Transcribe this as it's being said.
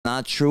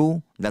not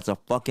true. That's a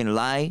fucking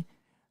lie.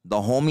 The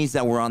homies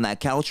that were on that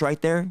couch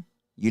right there,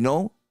 you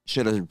know,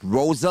 should have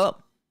rose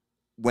up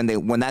when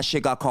that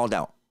shit got called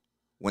out.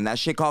 When that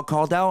shit got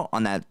called out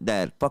on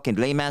that fucking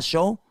lame ass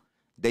show,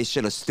 they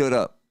should have stood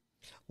up.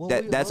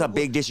 That's a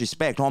big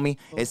disrespect, homie.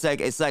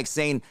 It's like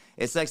saying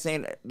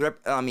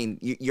I mean,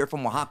 you're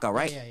from Oaxaca,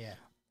 right? Yeah.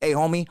 Hey,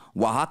 homie,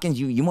 Oaxacans,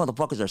 you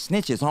motherfuckers are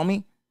snitches,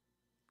 homie.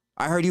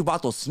 I heard you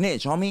about to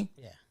snitch, homie.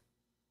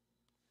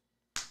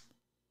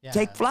 Yeah.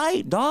 Take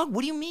flight, dog.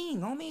 What do you mean,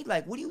 homie?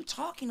 Like, what are you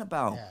talking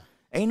about? Yeah.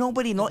 Ain't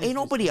nobody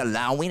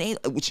allowing.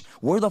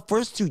 We're the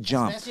first to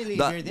jump. Especially if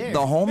you're there. The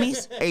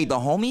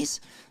homies,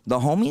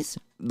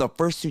 the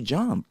first to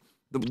jump.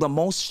 The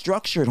most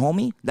structured,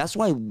 homie. That's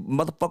why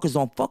motherfuckers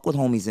don't fuck with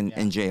homies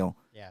in jail.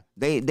 Yeah.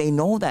 They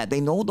know that.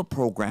 They know the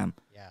program.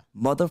 Yeah.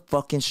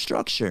 Motherfucking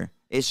structure.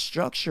 It's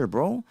structure,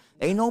 bro.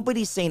 Ain't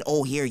nobody saying,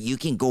 oh, here, you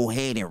can go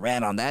ahead and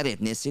rat on that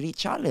ethnicity.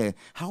 Chale.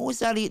 How is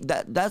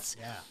that? That's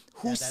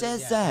who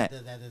says that?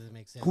 That doesn't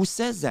make sense. Who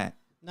says that?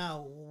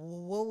 Now,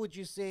 what would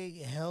you say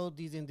held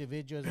these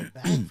individuals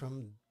back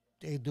from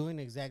doing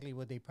exactly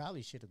what they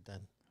probably should have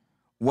done?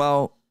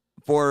 Well,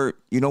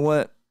 you know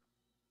what?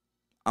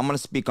 I'm going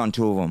to speak on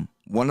two of them.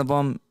 One of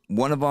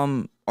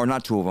them, or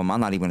not two of them. I'm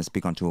not even going to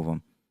speak on two of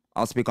them.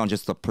 I'll speak on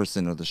just the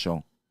person of the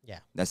show. Yeah.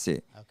 That's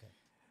it. Okay.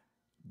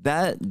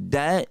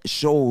 That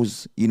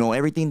shows, you know,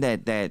 everything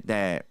that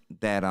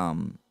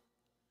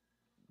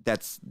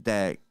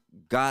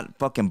got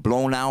fucking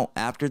blown out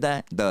after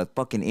that, the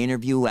fucking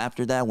interview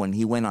after that when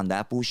he went on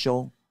that fool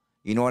show.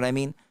 You know what I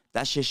mean?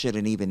 That shit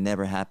shouldn't even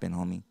never happen,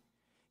 homie.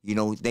 You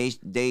know,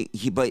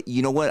 but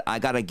you know what? I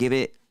gotta give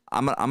it.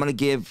 I'm gonna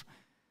give.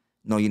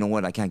 No, you know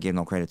what? I can't give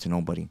no credit to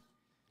nobody.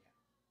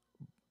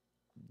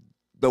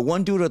 The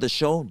one dude of the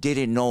show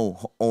didn't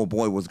know old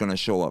boy was gonna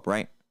show up,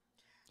 right?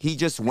 He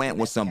just went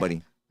with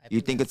somebody. You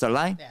think it's a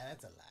lie? Yeah,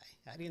 that's a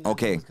lie. I didn't know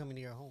he was coming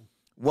to your home.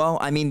 Well,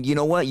 I mean, you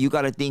know what? You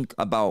got to think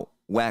about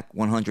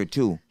WACK100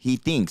 too. He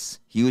thinks,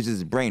 he uses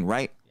his brain,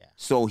 right? Yeah.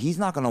 So he's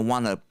not gonna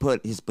want to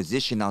put his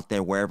position out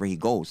there wherever he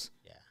goes.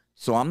 Yeah.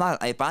 So I'm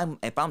not. If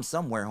I'm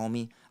somewhere,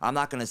 homie, I'm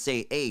not gonna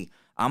say, hey,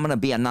 I'm gonna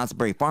be at Knott's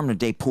Berry Farm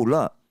today. Pull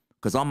up,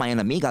 because all my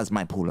enemigas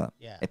might pull up.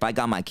 Yeah. If I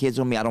got my kids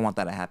with me, I don't want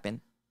that to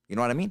happen. You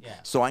know what I mean? Yeah.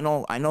 So I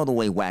know the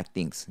way Wack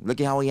thinks. Look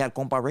at how he had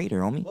Compa Raider,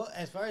 homie. Well,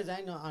 as far as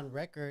I know, on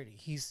record,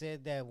 he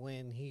said that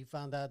when he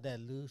found out that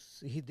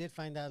he did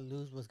find out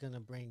Luz was gonna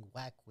bring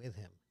Wack with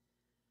him.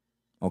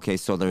 Okay,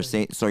 so you're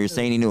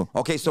saying he knew.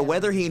 Okay, so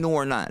whether he knew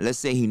or not, let's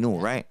say he knew,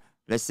 right?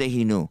 Let's say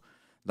he knew.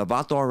 The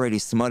Vato already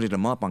smutted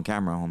him up on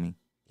camera, homie.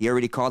 He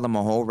already called him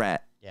a whole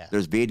rat. Yeah.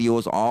 There's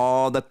videos,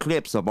 all the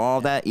clips of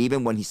all that,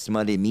 even when he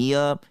smutted me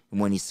up,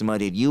 and when he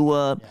smutted you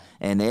up,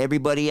 and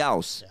everybody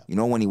else. You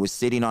know, when he was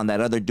sitting on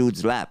that other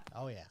dude's lap.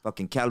 Oh, yeah.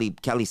 Fucking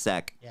Kelly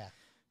sack. Yeah.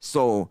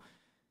 So,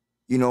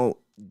 you know,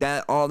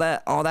 all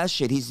that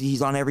shit,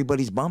 he's on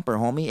everybody's bumper,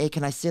 homie. Hey,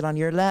 can I sit on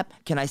your lap?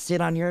 Can I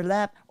sit on your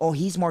lap? Oh,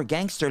 he's more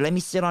gangster. Let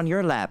me sit on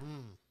your lap.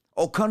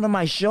 Oh, come to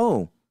my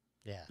show.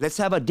 Yeah. Let's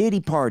have a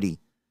Diddy party.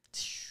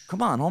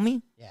 Come on,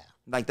 homie. Yeah.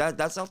 Like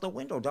that's out the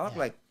window, dog. Yeah.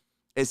 Like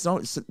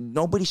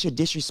nobody should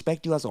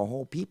disrespect you as a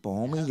whole people,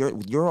 homie. Yeah.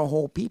 You're a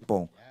whole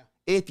people.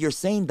 Yeah. If you're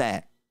saying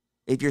that,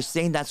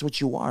 that's what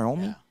you are,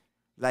 homie. Yeah.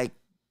 Like,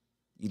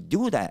 you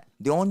do that.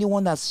 The only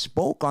one that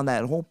spoke on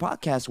that whole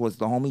podcast was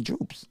the homie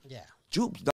Droops. Yeah. Droops.